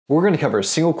We're going to cover a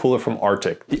single cooler from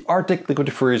Arctic, the Arctic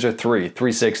Liquid Freezer 3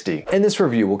 360. In this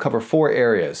review, we'll cover 4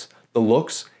 areas: the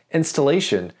looks,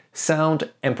 installation, sound,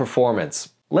 and performance.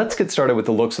 Let's get started with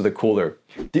the looks of the cooler.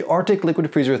 The Arctic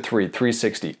Liquid Freezer 3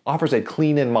 360 offers a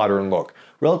clean and modern look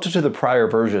relative to the prior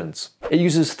versions. It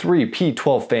uses 3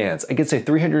 P12 fans against a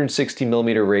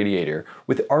 360mm radiator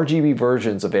with RGB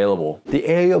versions available. The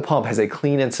AIO pump has a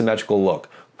clean and symmetrical look,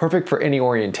 perfect for any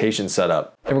orientation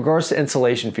setup. In regards to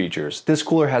installation features, this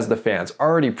cooler has the fans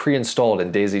already pre-installed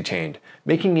and daisy-chained,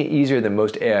 making it easier than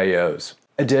most AIOs.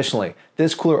 Additionally,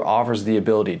 this cooler offers the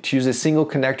ability to use a single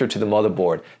connector to the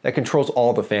motherboard that controls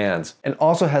all the fans, and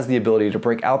also has the ability to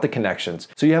break out the connections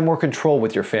so you have more control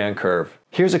with your fan curve.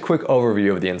 Here's a quick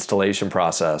overview of the installation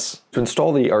process. To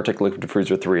install the Arctic Liquid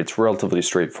Freezer 3, it's relatively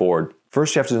straightforward.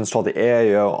 First, you have to install the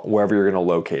AIO wherever you're going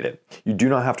to locate it. You do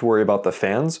not have to worry about the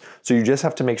fans, so you just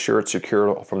have to make sure it's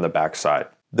secure from the back side.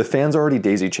 The fans are already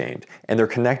daisy chained, and they're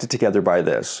connected together by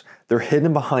this. They're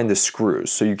hidden behind the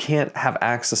screws, so you can't have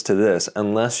access to this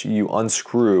unless you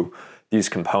unscrew these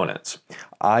components.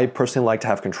 I personally like to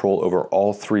have control over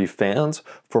all 3 fans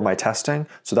for my testing,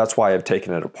 so that's why I've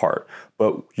taken it apart.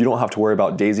 But you don't have to worry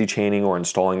about daisy chaining or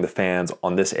installing the fans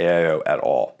on this AIO at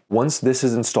all. Once this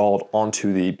is installed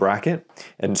onto the bracket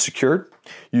and secured,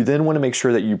 you then want to make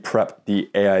sure that you prep the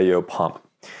AIO pump.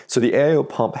 So the AIO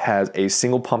pump has a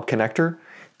single pump connector,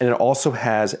 and it also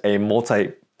has a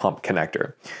multi-pump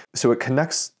connector. So it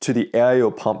connects to the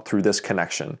AIO pump through this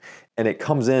connection, and it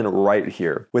comes in right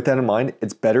here. With that in mind,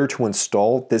 it's better to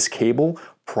install this cable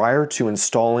prior to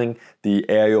installing the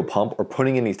AIO pump or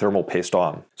putting any thermal paste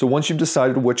on. So once you've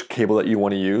decided which cable that you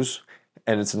want to use,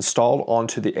 and it's installed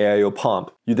onto the AIO pump,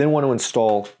 you then want to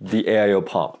install the AIO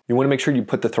pump. You want to make sure you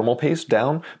put the thermal paste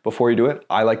down before you do it.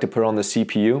 I like to put it on the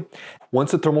CPU.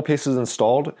 Once the thermal paste is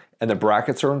installed and the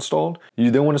brackets are installed, you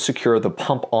then want to secure the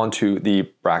pump onto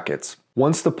the brackets.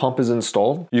 Once the pump is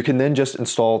installed, you can then just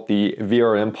install the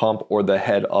VRM pump or the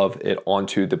head of it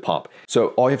onto the pump. So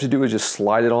all you have to do is just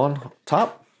slide it on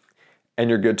top, and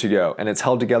you're good to go. And it's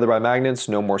held together by magnets,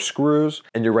 no more screws,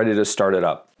 and you're ready to start it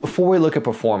up. Before we look at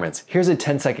performance, here's a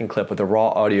 10-second clip with the raw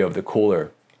audio of the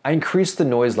cooler. I increased the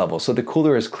noise level so the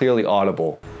cooler is clearly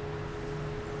audible.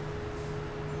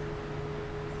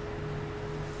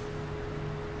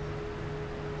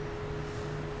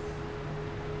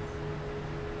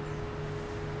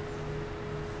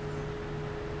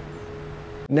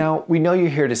 Now, we know you're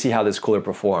here to see how this cooler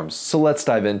performs, so let's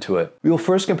dive into it. We will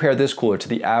first compare this cooler to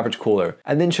the average cooler,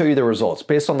 and then show you the results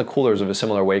based on the coolers of a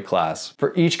similar weight class.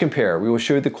 For each compare, we will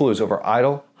show you the coolers over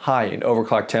idle, high, and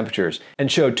overclock temperatures,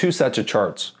 and show 2 sets of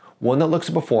charts. One that looks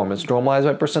at performance normalized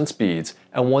by percent speeds,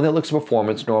 and one that looks at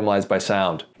performance normalized by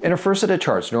sound. In our first set of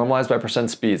charts normalized by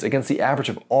percent speeds against the average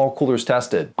of all coolers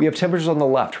tested, we have temperatures on the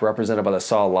left represented by the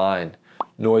solid line,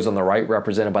 noise on the right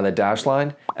represented by the dashed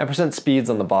line, and percent speeds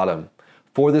on the bottom.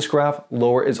 For this graph,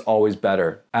 lower is always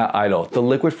better. At idle, the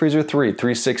Liquid Freezer 3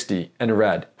 360 in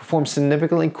red performs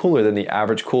significantly cooler than the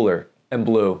average cooler in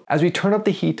blue. As we turn up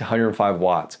the heat to 105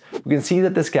 watts, we can see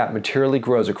that this gap materially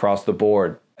grows across the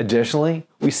board. Additionally,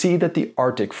 we see that the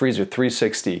Arctic Freezer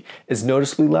 360 is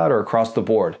noticeably louder across the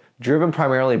board, driven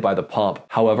primarily by the pump.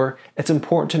 However, it's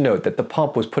important to note that the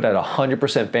pump was put at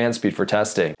 100% fan speed for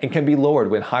testing and can be lowered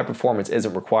when high performance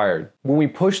isn't required. When we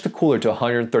push the cooler to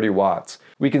 130 watts,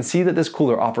 we can see that this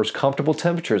cooler offers comfortable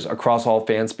temperatures across all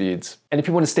fan speeds. And if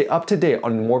you want to stay up to date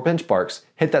on more benchmarks,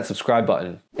 hit that subscribe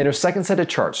button. In our second set of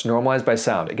charts normalized by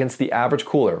sound against the average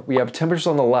cooler, we have temperatures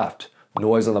on the left,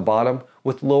 noise on the bottom,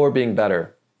 with lower being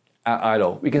better. At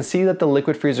idle, we can see that the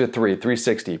Liquid Freezer 3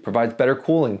 360 provides better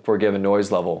cooling for a given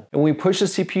noise level. And when we push the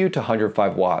CPU to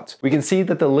 105 watts, we can see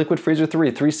that the Liquid Freezer 3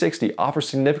 360 offers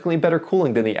significantly better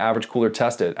cooling than the average cooler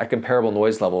tested at comparable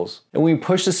noise levels. And when we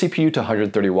push the CPU to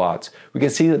 130 watts, we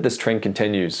can see that this trend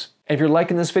continues. And if you're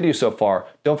liking this video so far,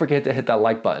 don't forget to hit that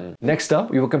like button. Next up,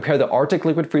 we will compare the Arctic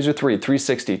Liquid Freezer 3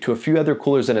 360 to a few other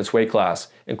coolers in its weight class,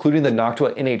 including the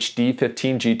Noctua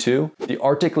NH-D15G2, the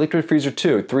Arctic Liquid Freezer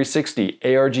 2 360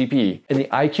 ARGB, and the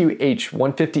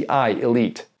IQ-H150i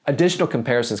Elite. Additional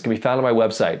comparisons can be found on my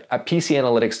website at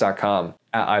PCAnalytics.com.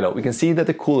 At idle, we can see that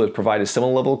the coolers provide a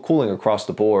similar level of cooling across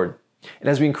the board. And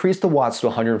as we increase the watts to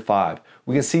 105,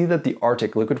 we can see that the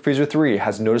Arctic Liquid Freezer 3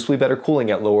 has noticeably better cooling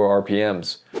at lower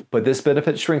RPMs. But this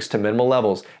benefit shrinks to minimal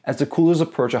levels as the coolers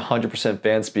approach 100%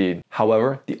 fan speed.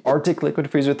 However, the Arctic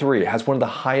Liquid Freezer 3 has one of the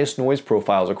highest noise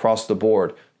profiles across the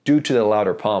board due to the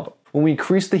louder pump. When we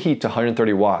increase the heat to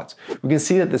 130 watts, we can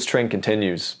see that this trend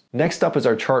continues. Next up is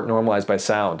our chart normalized by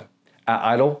sound. At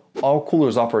idle, all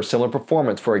coolers offer a similar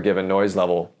performance for a given noise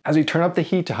level. As we turn up the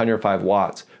heat to 105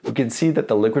 watts, we can see that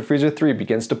the Liquid Freezer 3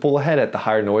 begins to pull ahead at the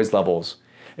higher noise levels.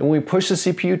 And when we push the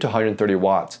CPU to 130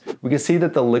 watts, we can see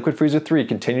that the Liquid Freezer 3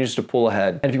 continues to pull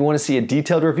ahead. And if you want to see a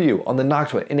detailed review on the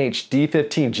Noctua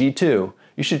NH-D15 G2,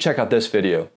 you should check out this video.